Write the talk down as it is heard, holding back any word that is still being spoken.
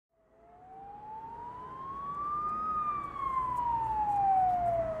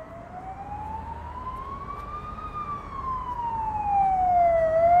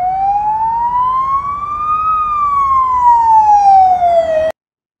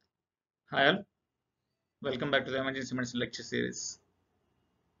Hi all, welcome back to the emergency medicine lecture series.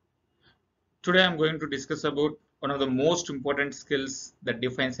 Today I am going to discuss about one of the most important skills that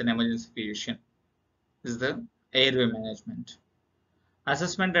defines an emergency physician is the airway management.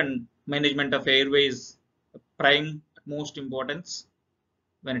 Assessment and management of airway is prime most importance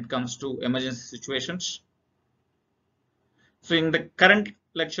when it comes to emergency situations. So in the current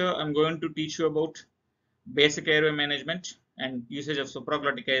lecture I am going to teach you about basic airway management and usage of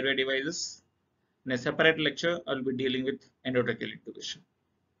supraglottic airway devices. In a separate lecture I will be dealing with endotracheal intubation.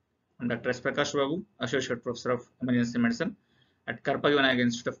 I'm Dr S Prakash Babu, Associate Professor of Emergency Medicine at Karpagivanaga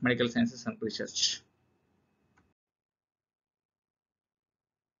Institute of Medical Sciences and Research.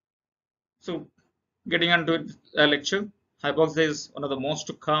 So, getting on the lecture, hypoxia is one of the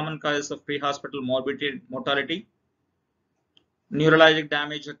most common causes of pre-hospital morbidity and mortality. Neurologic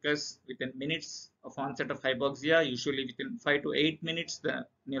damage occurs within minutes of onset of hypoxia. Usually within 5 to 8 minutes, the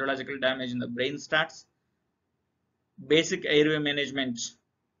neurological damage in the brain starts. Basic airway management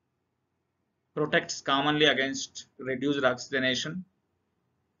protects commonly against reduced oxygenation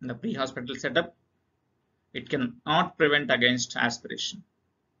in the pre-hospital setup. It cannot prevent against aspiration.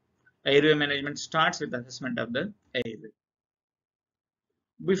 Airway management starts with assessment of the airway.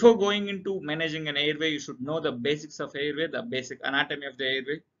 Before going into managing an airway, you should know the basics of airway, the basic anatomy of the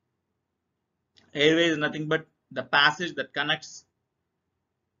airway. Airway is nothing but the passage that connects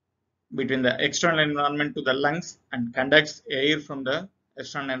between the external environment to the lungs and conducts air from the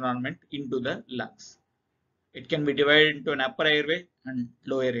external environment into the lungs. It can be divided into an upper airway and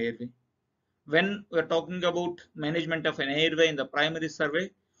lower airway. When we are talking about management of an airway in the primary survey,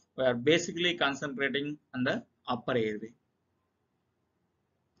 we are basically concentrating on the upper airway.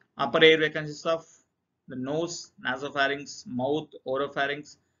 Upper airway consists of the nose, nasopharynx, mouth,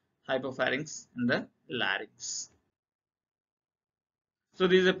 oropharynx, hypopharynx, and the larynx. So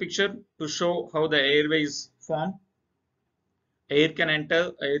this is a picture to show how the airway is formed. Air can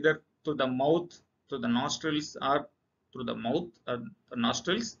enter either through the mouth, through the nostrils, or through the mouth or the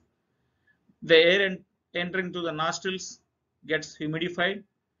nostrils. The air entering through the nostrils gets humidified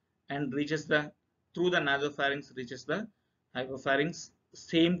and reaches through the nasopharynx reaches the hypopharynx.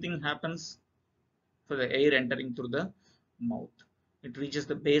 Same thing happens for the air entering through the mouth. It reaches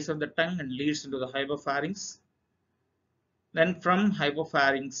the base of the tongue and leads into the hypopharynx. Then from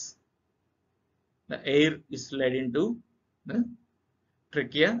hypopharynx, the air is led into the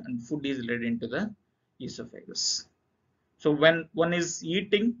trachea and food is led into the esophagus. So when one is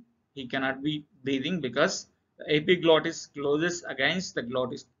eating, he cannot be breathing because the epiglottis closes against the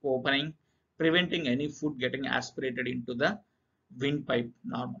glottis opening, preventing any food getting aspirated into the windpipe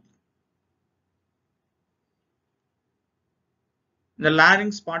normally. The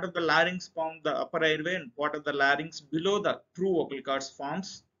larynx, part of the larynx forms the upper airway and part of the larynx below the true vocal cords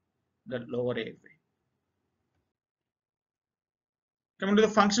forms the lower airway. Coming to the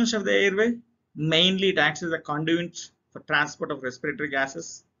functions of the airway, mainly it acts as a conduit for transport of respiratory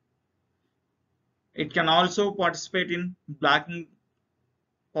gases. It can also participate in blocking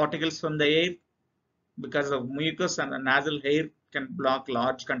particles from the air because of mucus and the nasal hair can block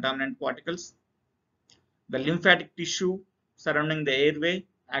large contaminant particles. The lymphatic tissue surrounding the airway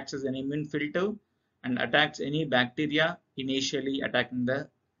acts as an immune filter and attacks any bacteria initially attacking the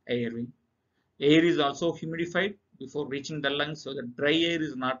airway. Air is also humidified before reaching the lungs, so the dry air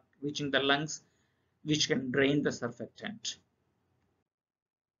is not reaching the lungs, which can drain the surfactant.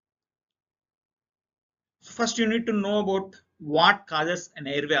 So first you need to know about what causes an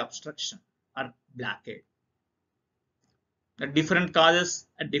airway obstruction or blockade. The different causes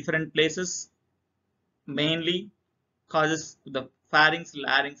at different places, mainly causes the pharynx,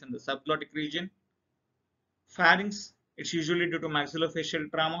 larynx, and the subglottic region. Pharynx, it's usually due to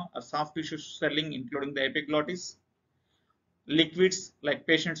maxillofacial trauma or soft tissue swelling, including the epiglottis. Liquids like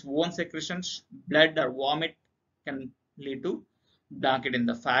patient's own secretions, blood, or vomit can lead to blockade in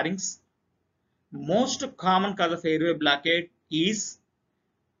the pharynx. Most common cause of airway blockade is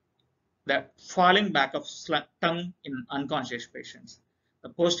the falling back of tongue in unconscious patients. The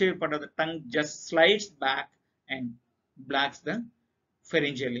posterior part of the tongue just slides back and blocks the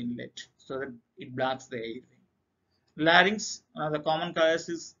pharyngeal inlet so that it blocks the airway. Larynx, the common causes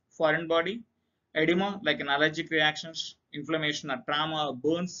is foreign body, edema like an allergic reactions, inflammation or trauma or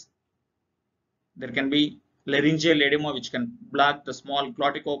burns. There can be laryngeal edema which can block the small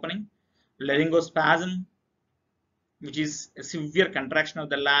glottic opening, laryngospasm, which is a severe contraction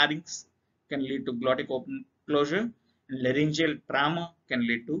of the larynx, can lead to glottic open closure, and laryngeal trauma can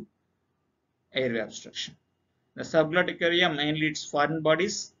lead to airway obstruction. The subglottic area mainly it's foreign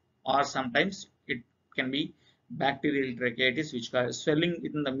bodies or sometimes it can be bacterial tracheitis, which causes swelling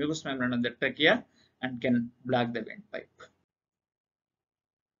within the mucous membrane of the trachea and can block the windpipe.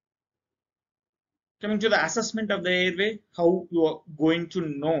 Coming to the assessment of the airway, how you are going to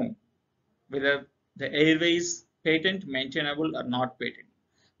know whether the airway is patent, maintainable, or not patent.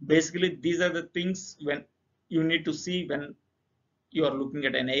 Basically, these are the things when you need to see when you are looking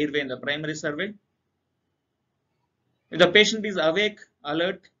at an airway in the primary survey. If the patient is awake,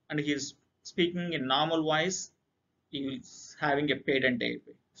 alert, and he is speaking in normal voice, he is having a patent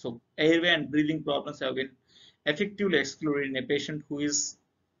airway. So, airway and breathing problems have been effectively excluded in a patient who is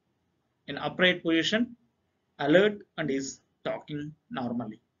in upright position, alert, and is talking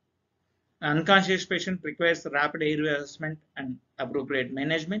normally. An unconscious patient requires rapid airway assessment and appropriate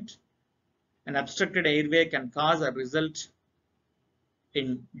management. An obstructed airway can cause or result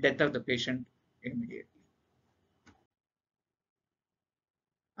in death of the patient immediately.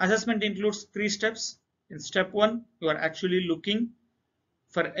 Assessment includes 3 steps. In step 1, you are actually looking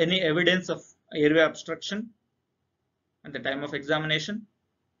for any evidence of airway obstruction at the time of examination.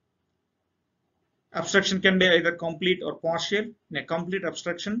 Obstruction can be either complete or partial. In a complete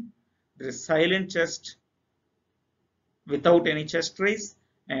obstruction, there is silent chest without any chest raise,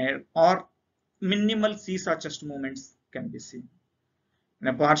 or minimal seesaw chest movements can be seen. In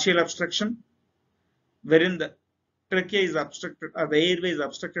a partial obstruction, wherein the trachea is obstructed or the airway is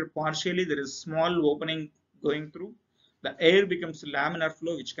obstructed partially, there is small opening going through. The air becomes laminar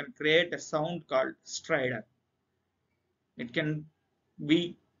flow, which can create a sound called stridor. It can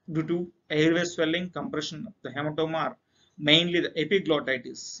be due to airway swelling, compression of the hematoma, or mainly the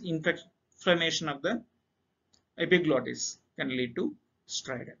epiglottitis. Inflammation of the epiglottis can lead to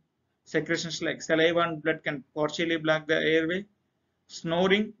stridor. Secretions like saliva and blood can partially block the airway.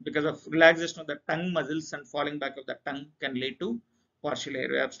 Snoring because of relaxation of the tongue muscles and falling back of the tongue can lead to partial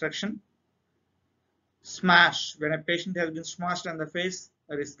airway obstruction. Smash, when a patient has been smashed on the face,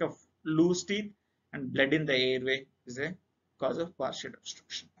 a risk of loose teeth and blood in the airway is a cause of partial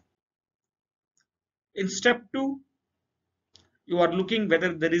obstruction. In step 2, you are looking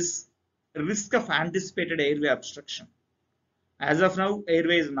whether there is a risk of anticipated airway obstruction. As of now,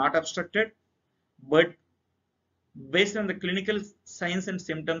 airway is not obstructed, but based on the clinical signs and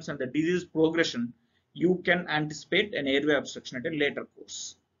symptoms and the disease progression, you can anticipate an airway obstruction at a later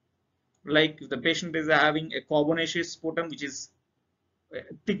course. Like if the patient is having a carbonaceous sputum, which is a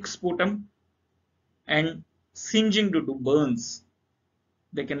thick sputum, and singeing due to burns,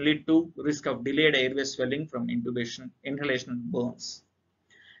 they can lead to risk of delayed airway swelling from intubation, inhalation, and burns.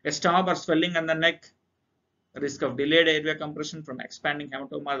 A stab or swelling on the neck, risk of delayed airway compression from expanding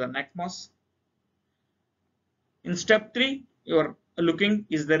hematoma or the neck mass. In step 3, you are looking,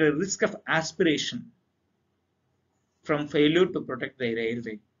 is there a risk of aspiration from failure to protect their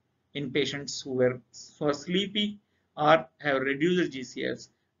airway in patients who are sleepy or have reduced GCS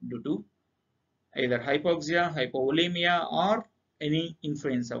due to either hypoxia, hypovolemia, or any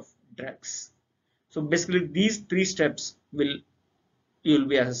influence of drugs. So basically, these 3 steps you will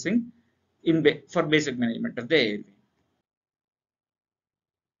be assessing for basic management of the airway.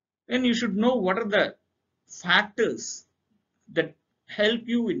 Then you should know what are the factors that help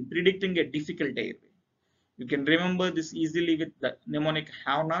you in predicting a difficult airway. You can remember this easily with the mnemonic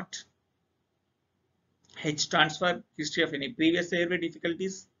have not. H stands for history of any previous airway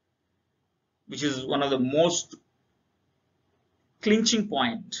difficulties, which is one of the most clinching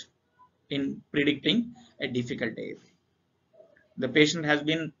point in predicting a difficult airway. The patient has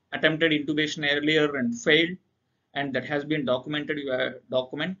been attempted intubation earlier and failed, and that has been documented. You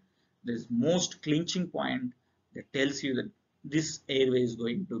document this most clinching point that tells you that this airway is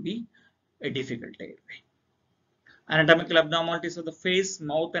going to be a difficult airway. Anatomical abnormalities of the face,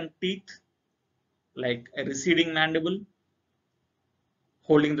 mouth, and teeth, like a receding mandible.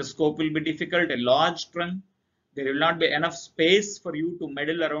 Holding the scope will be difficult, a large trunk. There will not be enough space for you to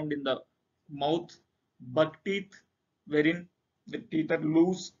meddle around in the mouth. Buck teeth, wherein the teeth are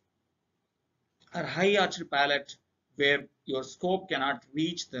loose, or high arched palate, where your scope cannot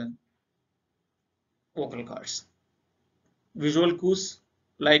reach the vocal cords. Visual cues,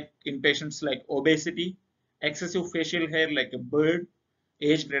 like in patients like obesity, excessive facial hair like a bird,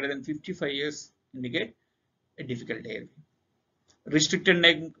 age greater than 55 years, indicate a difficult airway. Restricted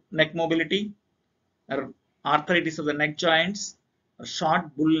neck mobility, or arthritis of the neck joints, or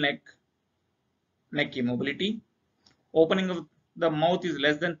short bull neck immobility. Opening of the mouth is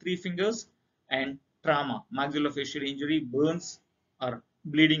less than 3 fingers, and trauma, maxillofacial injury, burns, or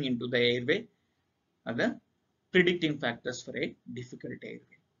bleeding into the airway are the predicting factors for a difficult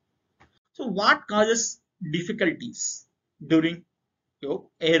airway. So what causes difficulties during your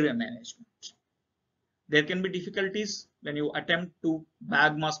airway management? There can be difficulties when you attempt to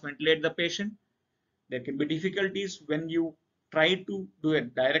bag mask ventilate the patient. There can be difficulties when you try to do a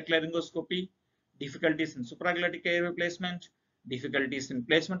direct laryngoscopy, difficulties in supraglottic airway placement, difficulties in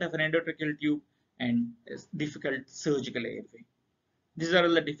placement of an endotracheal tube, and difficult surgical airway. These are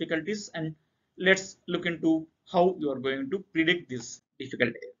all the difficulties, and let's look into how you are going to predict these difficult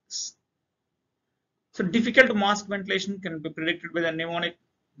areas. So difficult mask ventilation can be predicted by the mnemonic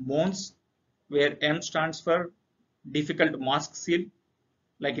MONS, where M stands for difficult mask seal,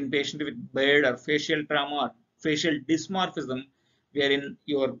 like in patient with beard or facial trauma or facial dysmorphism, wherein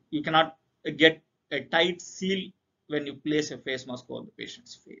you cannot get a tight seal when you place a face mask over the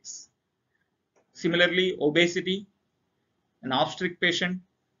patient's face. Similarly, obesity, an obstetric patient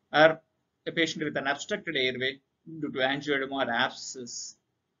or a patient with an obstructed airway due to angioedema or abscess,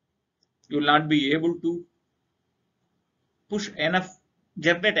 you will not be able to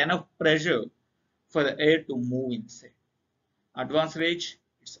generate enough pressure for the air to move inside. Advanced age,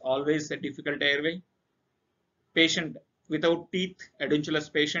 it's always a difficult airway. Patient without teeth,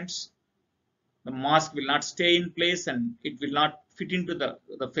 edentulous patients, the mask will not stay in place and it will not fit into the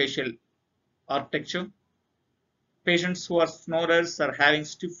facial architecture. Patients who are snorers are having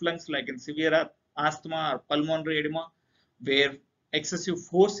stiff lungs like in severe asthma or pulmonary edema, where excessive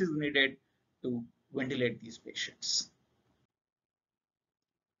force is needed to ventilate these patients.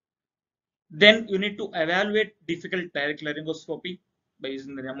 Then you need to evaluate difficult direct laryngoscopy by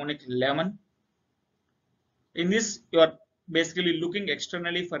using the mnemonic lemon. In this, you are basically looking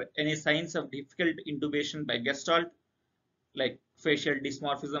externally for any signs of difficult intubation by gestalt, like facial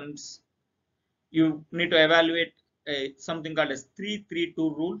dysmorphisms. You need to evaluate something called as 3-3-2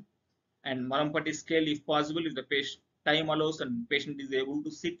 rule and Malampati scale if possible. If the patient time allows and patient is able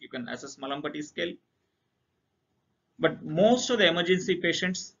to sit, you can assess Malampati scale. But most of the emergency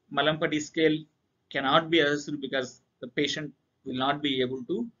patients, Malampati scale cannot be assessed because the patient will not be able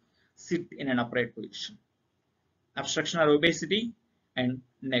to sit in an upright position. Obstruction or obesity and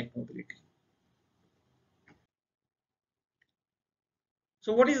neck mobility.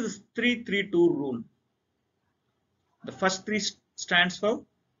 So what is this 3-3-2 rule? The first three stands for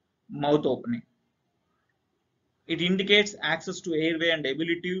mouth opening. It indicates access to airway and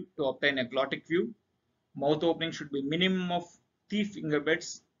ability to obtain a glottic view. Mouth opening should be minimum of 3 finger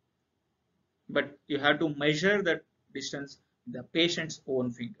beds, but you have to measure the distance with the patient's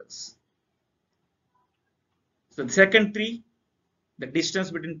own fingers. So the second three, the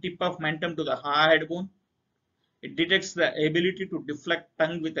distance between tip of mentum to the hard bone. It detects the ability to deflect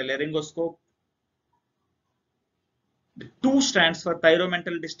tongue with a laryngoscope. The 2 stands for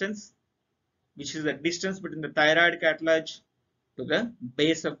thyromental distance, which is the distance between the thyroid cartilage to the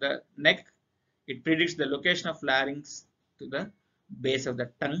base of the neck. It predicts the location of larynx to the base of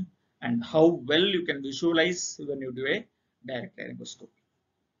the tongue and how well you can visualize when you do a direct laryngoscopy.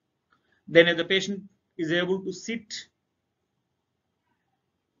 Then if the patient is able to sit,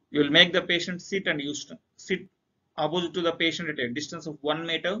 you will make the patient sit and you sit opposite to the patient at a distance of 1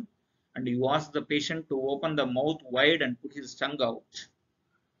 meter and you ask the patient to open the mouth wide and put his tongue out.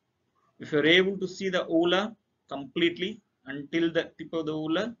 If you are able to see the uvula completely until the tip of the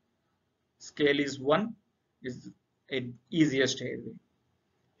uvula, scale is 1, is a easiest airway.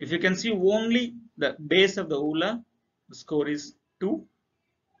 If you can see only the base of the uvula, the score is 2.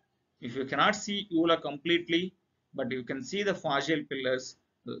 If you cannot see uvula completely, but you can see the pharyngeal pillars,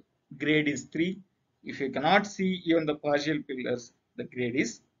 the grade is 3. If you cannot see even the pharyngeal pillars, the grade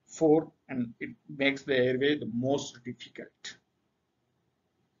is 4, and it makes the airway the most difficult.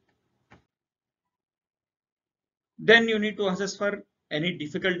 Then you need to assess for any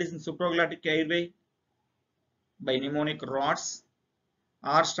difficulties in supraglottic airway by mnemonic RODS.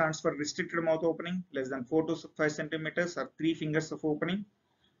 R stands for restricted mouth opening, less than 4 to 5 centimeters or 3 fingers of opening.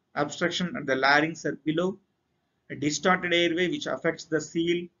 Obstruction at the larynx or below. A distorted airway which affects the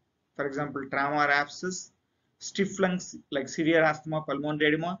seal, for example, trauma or abscess. Stiff lungs like severe asthma, pulmonary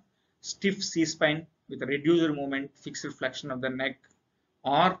edema. Stiff C-spine with a reduced movement, fixed flexion of the neck.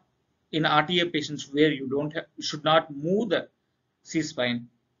 Or in RTA patients where you should not move the C-spine,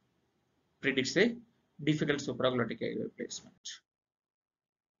 predicts a difficult supraglottic airway placement.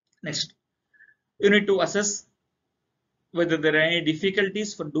 Next, you need to assess whether there are any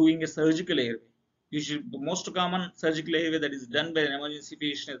difficulties for doing a surgical airway. Usually, the most common surgical airway that is done by an emergency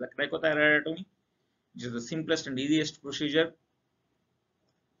physician is the cricothyroidotomy, which is the simplest and easiest procedure.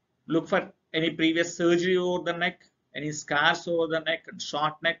 Look for any previous surgery over the neck, any scars over the neck and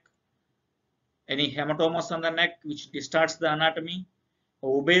short neck, any hematomas on the neck which distorts the anatomy,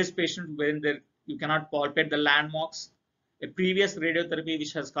 obese patient wherein you cannot palpate the landmarks, a previous radiotherapy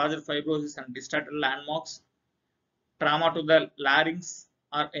which has caused fibrosis and distal landmarks, trauma to the larynx,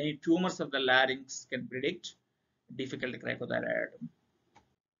 or any tumors of the larynx can predict difficult cricothyroidectomy.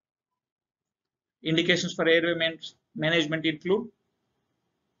 Indications for airway management include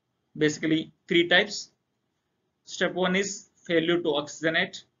basically three types. Step one is failure to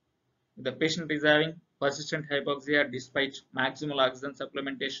oxygenate. The patient is having persistent hypoxia despite maximal oxygen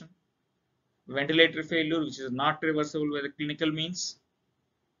supplementation. Ventilatory failure, which is not reversible by the clinical means.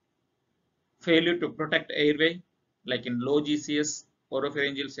 Failure to protect airway, like in low GCS,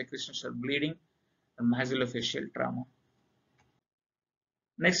 oropharyngeal secretions or bleeding, and maxillofacial trauma.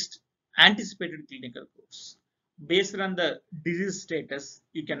 Next, anticipated clinical course. Based on the disease status,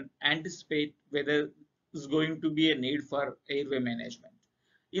 you can anticipate whether is going to be a need for airway management.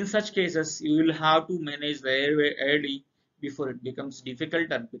 In such cases, you will have to manage the airway early before it becomes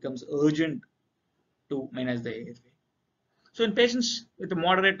difficult or becomes urgent to manage the airway. So in patients with a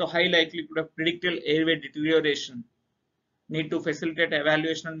moderate to high likelihood of predictable airway deterioration, need to facilitate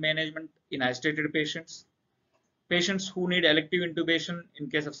evaluation and management in agitated patients. Patients who need elective intubation in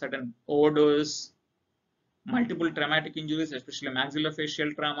case of sudden overdose, multiple traumatic injuries, especially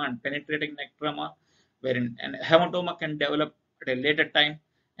maxillofacial trauma and penetrating neck trauma, wherein an hematoma can develop at a later time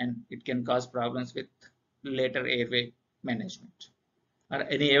and it can cause problems with later airway management. Or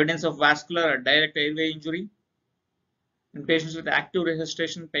any evidence of vascular or direct airway injury. In patients with active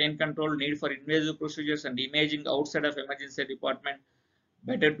resuscitation, pain control, need for invasive procedures and imaging outside of emergency department,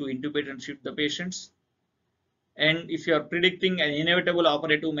 better to intubate and shift the patients. And if you are predicting an inevitable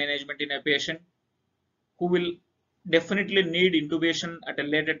operative management in a patient who will definitely need intubation at a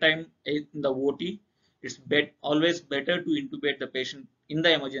later time in the OT, it's always better to intubate the patient in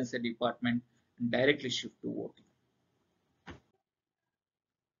the emergency department and directly shift to OT.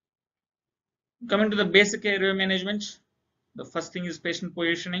 Coming to the basic airway management, the first thing is patient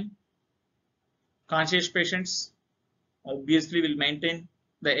positioning. Conscious patients obviously will maintain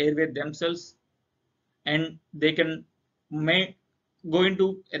the airway themselves and they can go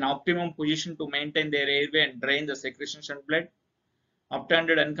into an optimum position to maintain their airway and drain the secretions and blood.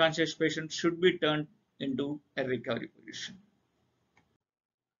 Upturned unconscious patients should be turned into a recovery position.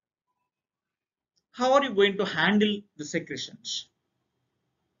 How are you going to handle the secretions?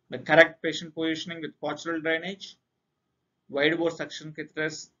 The correct patient positioning with postural drainage, wide bore suction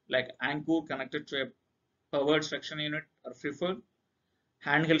catheters like Anchor connected to a powered suction unit are preferred.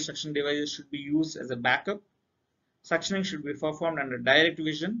 Handheld suction devices should be used as a backup. Suctioning should be performed under direct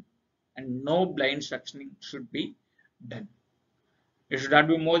vision and no blind suctioning should be done. It should not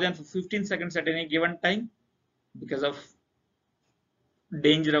be more than for 15 seconds at any given time because of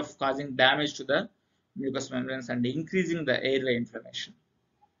danger of causing damage to the mucous membranes and increasing the airway inflammation.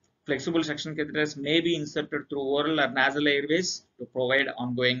 Flexible suction catheters may be inserted through oral or nasal airways to provide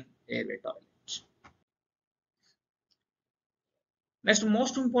ongoing airway tolerance. Next,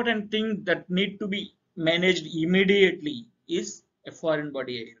 most important thing that need to be managed immediately is a foreign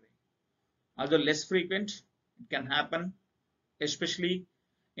body airway. Although less frequent, it can happen, especially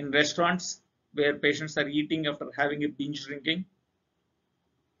in restaurants where patients are eating after having a binge drinking.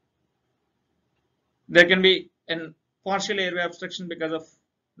 There can be a partial airway obstruction because of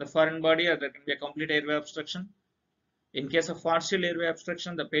the foreign body, or there can be a complete airway obstruction. In case of partial airway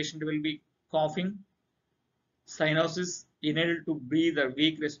obstruction, the patient will be coughing, cyanosis, unable to breathe or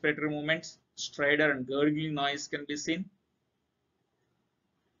weak respiratory movements, stridor and gurgling noise can be seen.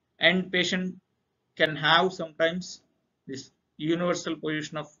 And patient can have sometimes this universal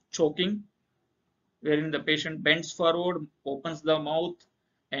position of choking, wherein the patient bends forward, opens the mouth,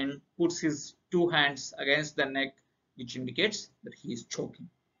 and puts his two hands against the neck, which indicates that he is choking.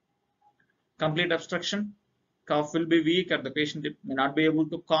 Complete obstruction, cough will be weak or the patient may not be able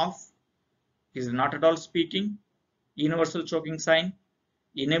to cough. He is not at all speaking. Universal choking sign,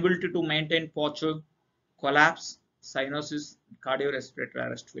 inability to maintain posture, collapse, cyanosis, cardiorespiratory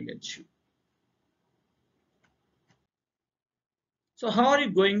arrest will ensue. So how are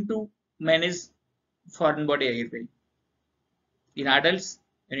you going to manage foreign body airway? In adults,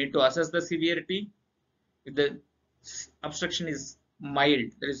 you need to assess the severity. If the obstruction is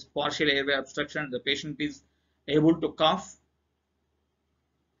mild, there is partial airway obstruction, the patient is able to cough,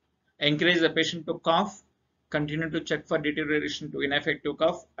 encourage the patient to cough, continue to check for deterioration to ineffective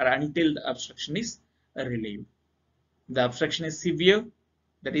cough or until the obstruction is relieved. The obstruction is severe,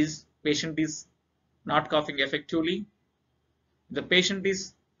 that is, patient is not coughing effectively. The patient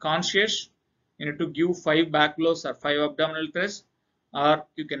is conscious, you need to give 5 back blows or 5 abdominal thrusts, or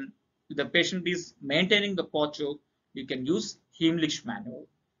you can, if the patient is maintaining the posture, you can use Heimlich maneuver.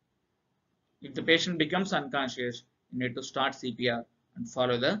 If the patient becomes unconscious, you need to start CPR and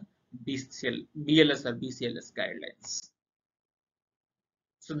follow the BLS or BCLS guidelines.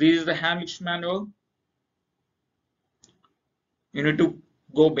 So this is the Hamlish manual. You need to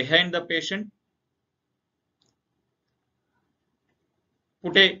go behind the patient,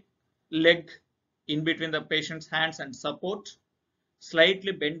 put a leg in between the patient's hands and support,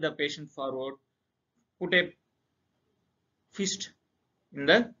 slightly bend the patient forward, put a fist in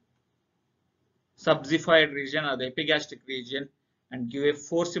the subxiphoid region or the epigastric region and give a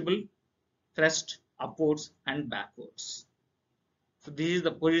forcible thrust upwards and backwards. So this is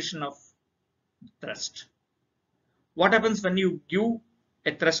the position of thrust. What happens when you give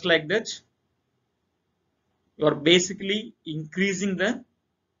a thrust like that? You are basically increasing the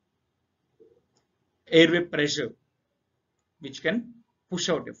airway pressure, which can push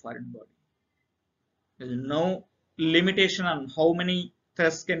out a foreign body. There is no limitation on how many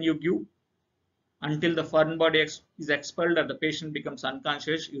thrusts can you give. Until the foreign body is expelled or the patient becomes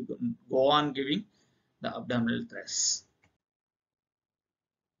unconscious, you can go on giving the abdominal thrusts.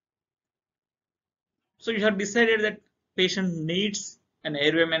 So you have decided that patient needs an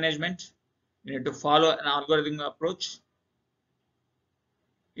airway management. You need to follow an algorithm approach.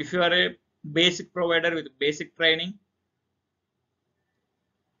 If you are a basic provider with basic training,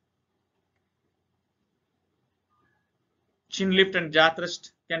 chin lift and jaw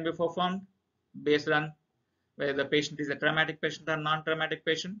thrust can be performed based on whether the patient is a traumatic patient or non-traumatic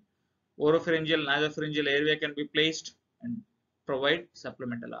patient. Oropharyngeal, nasopharyngeal airway can be placed and provide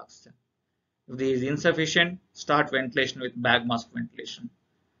supplemental oxygen. If this is insufficient, start ventilation with bag mask ventilation.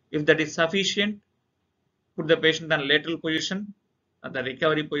 If that is sufficient, put the patient on lateral position or the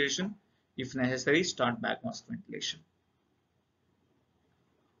recovery position. If necessary, start bag mask ventilation.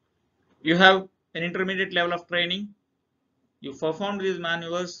 You have an intermediate level of training. You perform these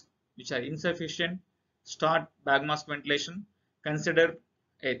maneuvers which are insufficient. Start bag mask ventilation. Consider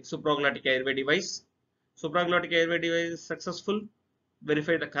a supraglottic airway device. Supraglottic airway device is successful.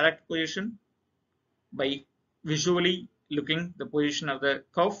 Verify the correct position by visually looking the position of the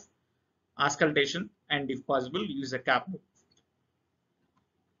cuff, auscultation, and if possible, use a cap.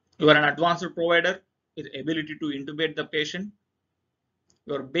 You are an advanced provider with ability to intubate the patient.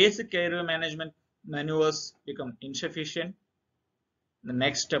 Your basic airway management maneuvers become insufficient. The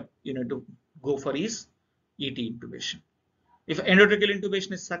next step you need to go for is ET intubation. If endotracheal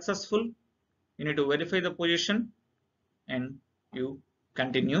intubation is successful, you need to verify the position and you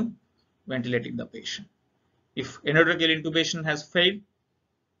continue ventilating the patient. If endotracheal intubation has failed,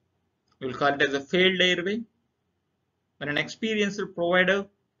 we will call it as a failed airway. When an experienced provider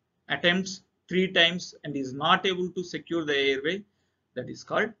attempts 3 times and is not able to secure the airway, that is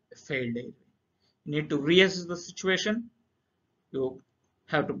called a failed airway. You need to reassess the situation. You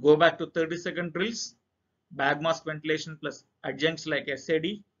have to go back to 30-second drills, bag mask ventilation plus adjuncts like SAD,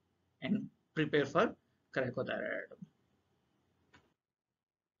 and prepare for cricothyroidectomy.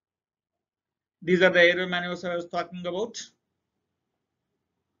 These are the airway maneuvers I was talking about.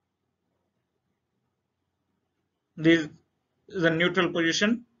 This is a neutral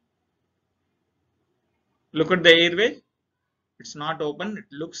position. Look at the airway. It's not open. It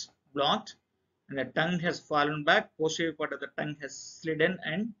looks blocked. And the tongue has fallen back. Posterior part of the tongue has slid in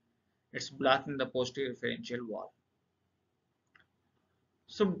and it's blocking the posterior pharyngeal wall.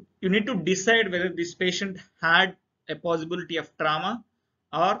 So you need to decide whether this patient had a possibility of trauma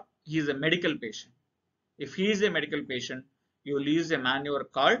or he is a medical patient. If he is a medical patient, you will use a maneuver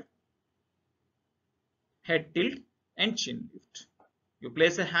called head tilt and chin lift. You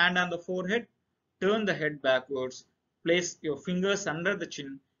place a hand on the forehead, turn the head backwards, place your fingers under the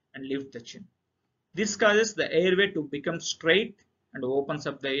chin and lift the chin. This causes the airway to become straight and opens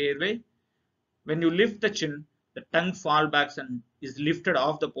up the airway. When you lift the chin, the tongue falls back and is lifted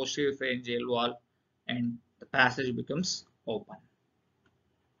off the posterior pharyngeal wall and the passage becomes open.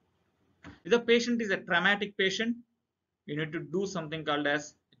 If the patient is a traumatic patient, you need to do something called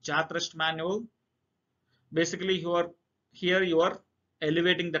as jaw thrust maneuver. Basically, you are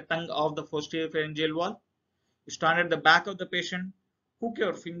elevating the tongue off the posterior pharyngeal wall. You stand at the back of the patient, hook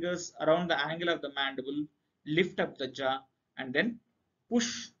your fingers around the angle of the mandible, lift up the jaw, and then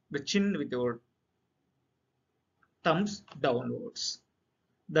push the chin with your thumbs downwards.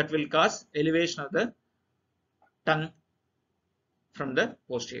 That will cause elevation of the tongue from the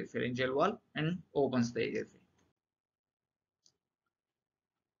posterior pharyngeal wall and opens the airway.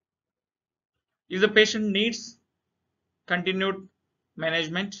 If the patient needs continued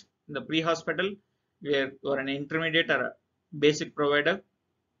management in the pre-hospital, where you are an intermediate or a basic provider,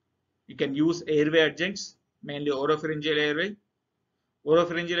 you can use airway adjuncts, mainly oropharyngeal airway.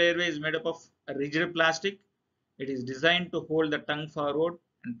 Oropharyngeal airway is made up of a rigid plastic. It is designed to hold the tongue forward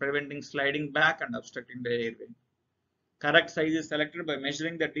and preventing sliding back and obstructing the airway. Correct size is selected by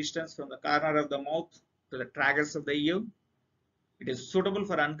measuring the distance from the corner of the mouth to the tragus of the ear. It is suitable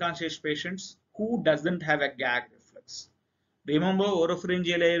for unconscious patients who doesn't have a gag reflex. Remember,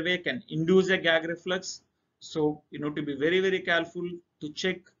 oropharyngeal airway can induce a gag reflex, so you need to be very careful to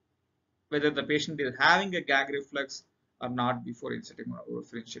check whether the patient is having a gag reflex or not before inserting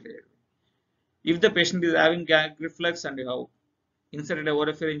oropharyngeal airway. If the patient is having gag reflex and you have inserted a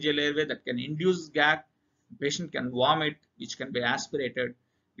oropharyngeal airway that can induce gag, the patient can vomit, which can be aspirated,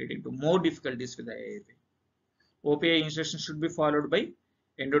 leading to more difficulties with the airway. OPI insertion should be followed by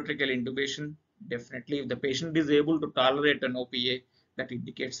endotracheal intubation. Definitely, if the patient is able to tolerate an OPA, that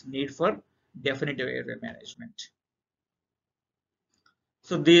indicates need for definitive airway management.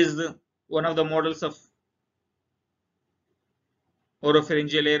 So, this is one of the models of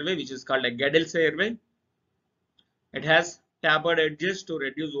oropharyngeal airway, which is called a Gadel's airway. It has tapered edges to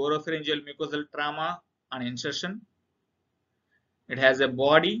reduce oropharyngeal mucosal trauma on insertion. It has a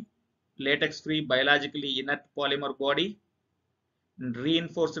body, latex-free, biologically inert polymer body, and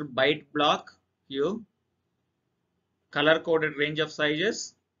reinforced bite block here, color-coded range of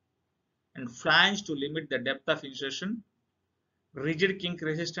sizes, and flange to limit the depth of insertion, rigid kink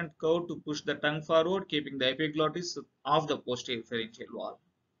resistant curve to push the tongue forward, keeping the epiglottis off the posterior pharyngeal wall.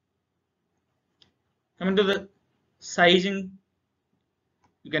 Coming to the sizing,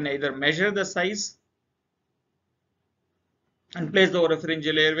 you can either measure the size and place the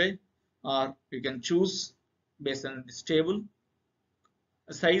oropharyngeal airway, or you can choose based on this table.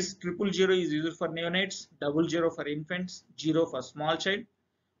 Size 000 is used for neonates, 00 for infants, 0 for small child,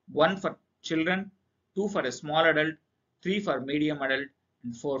 1 for children, 2 for a small adult, 3 for medium adult,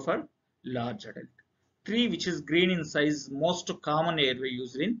 and 4 for large adult. 3, which is green in size, most common airway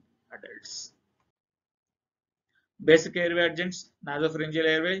used in adults. Basic airway adjuncts, nasopharyngeal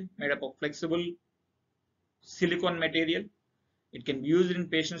airway made up of flexible silicone material. It can be used in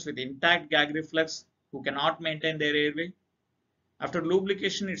patients with intact gag reflex who cannot maintain their airway. After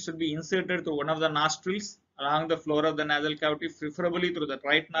lubrication, it should be inserted through one of the nostrils along the floor of the nasal cavity, preferably through the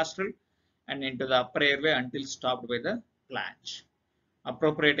right nostril and into the upper airway until stopped by the flange.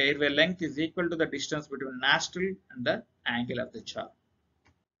 Appropriate airway length is equal to the distance between nostril and the angle of the jaw.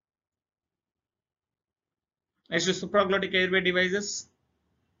 Next is supraglottic airway devices.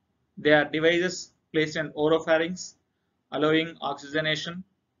 They are devices placed in oropharynx, allowing oxygenation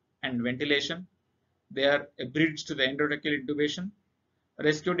and ventilation. They are a bridge to the endotracheal intubation.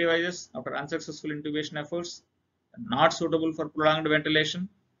 Rescue devices after unsuccessful intubation efforts are not suitable for prolonged ventilation.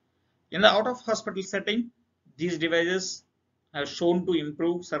 In the out-of-hospital setting, these devices have shown to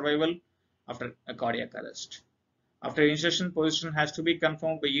improve survival after a cardiac arrest. After insertion, position has to be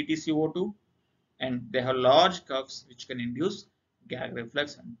confirmed by ETCO2, and they have large cuffs which can induce gag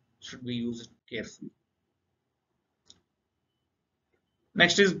reflex and should be used carefully.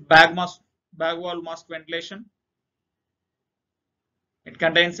 Next is bag wall mask ventilation. It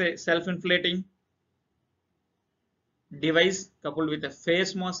contains a self-inflating device coupled with a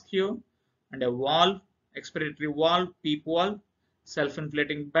face mask here and a valve, expiratory valve, PEEP valve,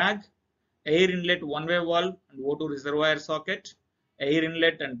 self-inflating bag, air inlet one-way valve and O2 reservoir socket, air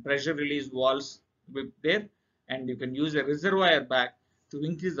inlet and pressure release valves with there, and you can use a reservoir bag to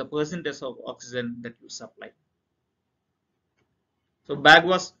increase the percentage of oxygen that you supply. So bag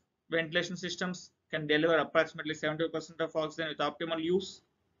wash ventilation systems can deliver approximately 70% of oxygen with optimal use,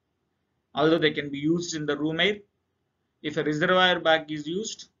 although they can be used in the room air. If a reservoir bag is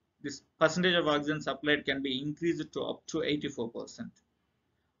used, this percentage of oxygen supplied can be increased to up to 84%.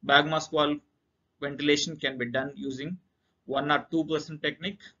 Bag mask valve ventilation can be done using 1 or 2%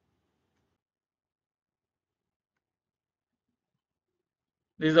 technique.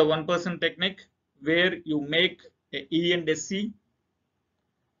 This is a 1% technique where you make a E and a C.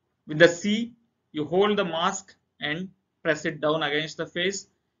 With the C, you hold the mask and press it down against the face.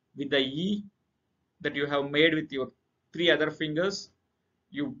 With the E that you have made with your 3 other fingers,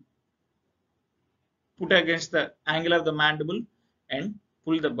 you put against the angle of the mandible and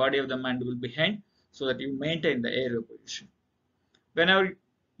pull the body of the mandible behind so that you maintain the airway position. Whenever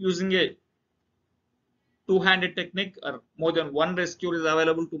using a two-handed technique or more than one rescue is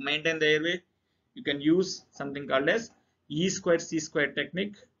available to maintain the airway, you can use something called as E squared C squared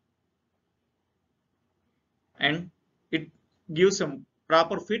technique, and it gives a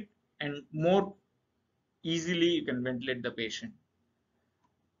proper fit and more easily you can ventilate the patient.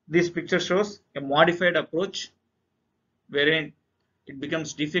 This picture shows a modified approach wherein it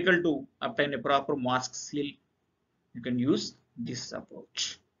becomes difficult to obtain a proper mask seal. You can use this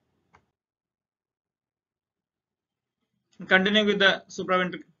approach. Continuing with the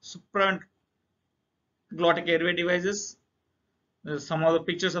supraglottic airway devices, some of the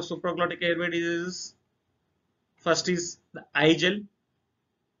pictures of supraglottic airway devices. First is the igel.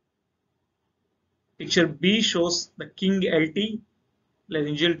 Picture B shows the King LT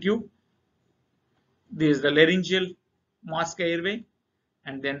laryngeal tube. This is the laryngeal mask airway,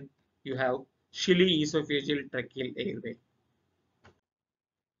 and then you have Shilly esophageal tracheal airway.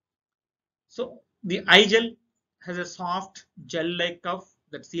 So the igel has a soft gel-like cuff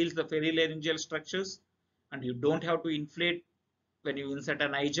that seals the perilaryngeal structures, and you don't have to inflate when you insert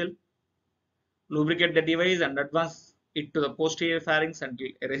an igel. Lubricate the device and advance it to the posterior pharynx until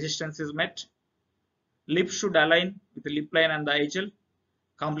resistance is met. Lips should align with the lip line and the igel.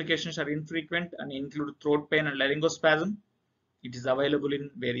 Complications are infrequent and include throat pain and laryngospasm. It is available in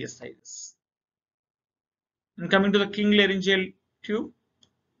various sizes. And coming to the King laryngeal tube,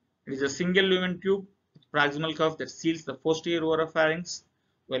 it is a single lumen tube with proximal cuff that seals the posterior oropharynx,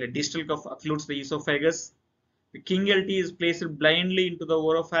 while a distal cuff occludes the esophagus. The King LT is placed blindly into the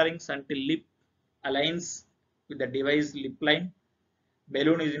oropharynx until lip aligns with the device lip line.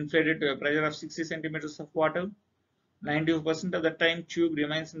 Balloon is inflated to a pressure of 60 centimeters of water. 90% of the time, tube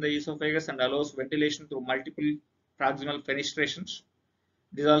remains in the esophagus and allows ventilation through multiple proximal fenestrations.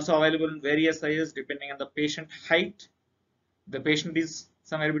 It is also available in various sizes depending on the patient height. If the patient is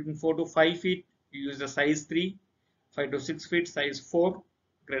somewhere between 4 to 5 feet, you use the size 3, 5 to 6 feet, size 4,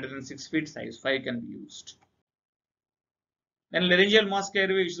 greater than 6 feet, size 5 can be used. Then laryngeal mask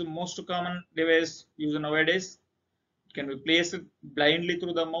airway, which is the most common device used nowadays. It can be placed blindly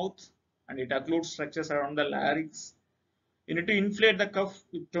through the mouth and it occludes structures around the larynx. You need to inflate the cuff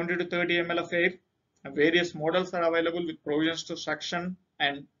with 20 to 30 ml of air. And various models are available with provisions to suction,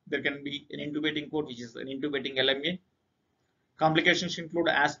 and there can be an intubating port, which is an intubating LMA. Complications include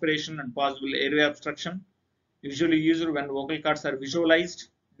aspiration and possible airway obstruction, usually used when vocal cords are visualized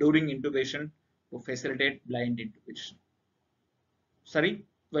during intubation to facilitate blind intubation.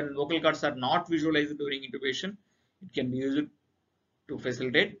 When vocal cords are not visualized during intubation, it can be used to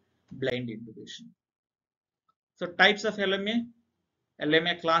facilitate blind intubation. So types of LMA.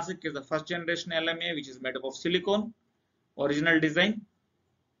 LMA Classic is the first generation LMA, which is made up of silicone, original design,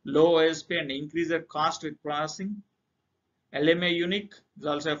 low OSP and increased cost with processing. LMA Unique is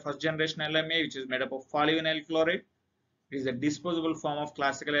also a first generation LMA, which is made up of polyvinyl chloride. It is a disposable form of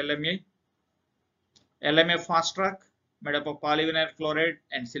classical LMA. LMA Fast Track, made up of polyvinyl chloride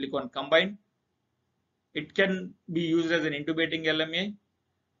and silicone combined. It can be used as an intubating LMA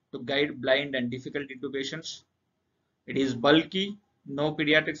to guide blind and difficult intubations. It is bulky, no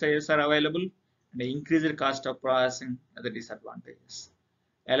pediatric sizes are available, and the increased cost of processing are the disadvantages.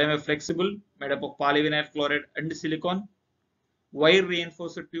 LMA Flexible, made up of polyvinyl chloride and silicone. Wire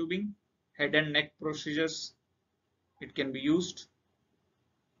reinforced tubing, head and neck procedures, it can be used.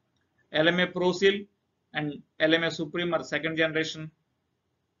 LMA ProSeal and LMA Supreme are second generation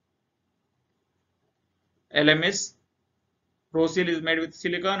LMS. ProSeal is made with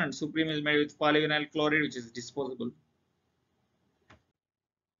silicone and Supreme is made with polyvinyl chloride, which is disposable.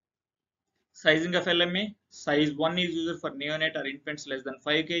 Sizing of LMA. Size 1 is used for neonate or infants less than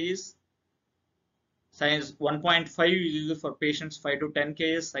 5 kg. Size 1.5 is used for patients 5 to 10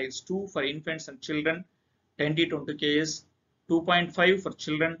 kg. Size 2 for infants and children 10 to 20 kg. 2.5 for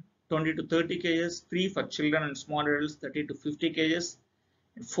children 20 to 30 kg. 3 for children and small adults 30 to 50 kg.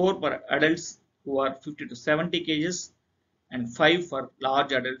 4 for adults who are 50 to 70 kg. And 5 for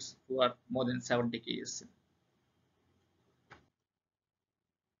large adults who are more than 70 kg.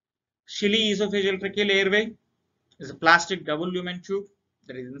 Shilly esophageal tracheal airway is a plastic double lumen tube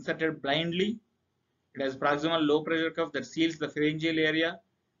that is inserted blindly. It has proximal low pressure cuff that seals the pharyngeal area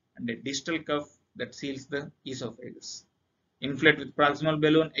and a distal cuff that seals the esophagus. Inflate with proximal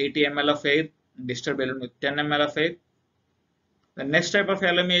balloon 80 ml of air and distal balloon with 10 ml of air. The next type of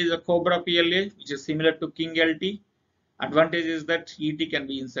LMA is a Cobra PLA, which is similar to King LT. Advantage is that ET can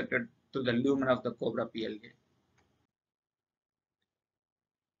be inserted to the lumen of the Cobra PLA.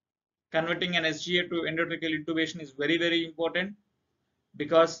 Converting an SGA to endotracheal intubation is very, very important,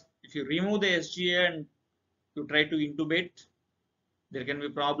 because if you remove the SGA and you try to intubate, there can be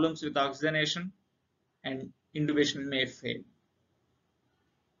problems with oxygenation and intubation may fail.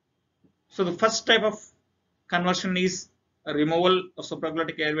 So the first type of conversion is a removal of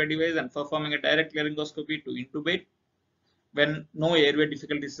supraglottic airway device and performing a direct laryngoscopy to intubate. When no airway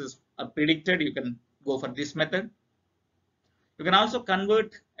difficulties are predicted, you can go for this method. You can also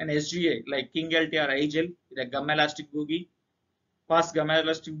convert an SGA like King LT or iGel with a gum elastic bougie, pass gum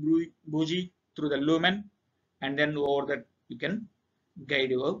elastic bougie through the lumen, and then over that you can guide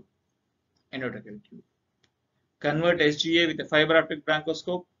your endotracheal tube. convert SGA with a fiber optic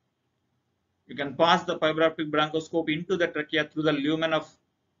bronchoscope. You can pass the fiber optic bronchoscope into the trachea through the lumen of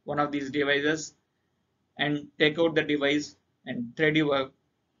one of these devices and take out the device and thread your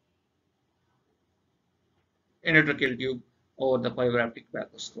endotracheal tube over the fiber optic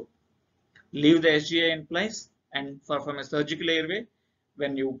bronchoscope. Leave the SGA in place and perform a surgical airway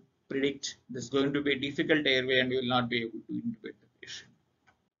when you predict this is going to be a difficult airway and you will not be able to intubate the patient.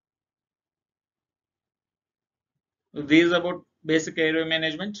 So this is about basic airway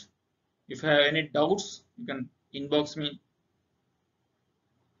management. If you have any doubts, you can inbox me.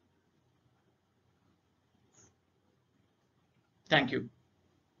 Thank you.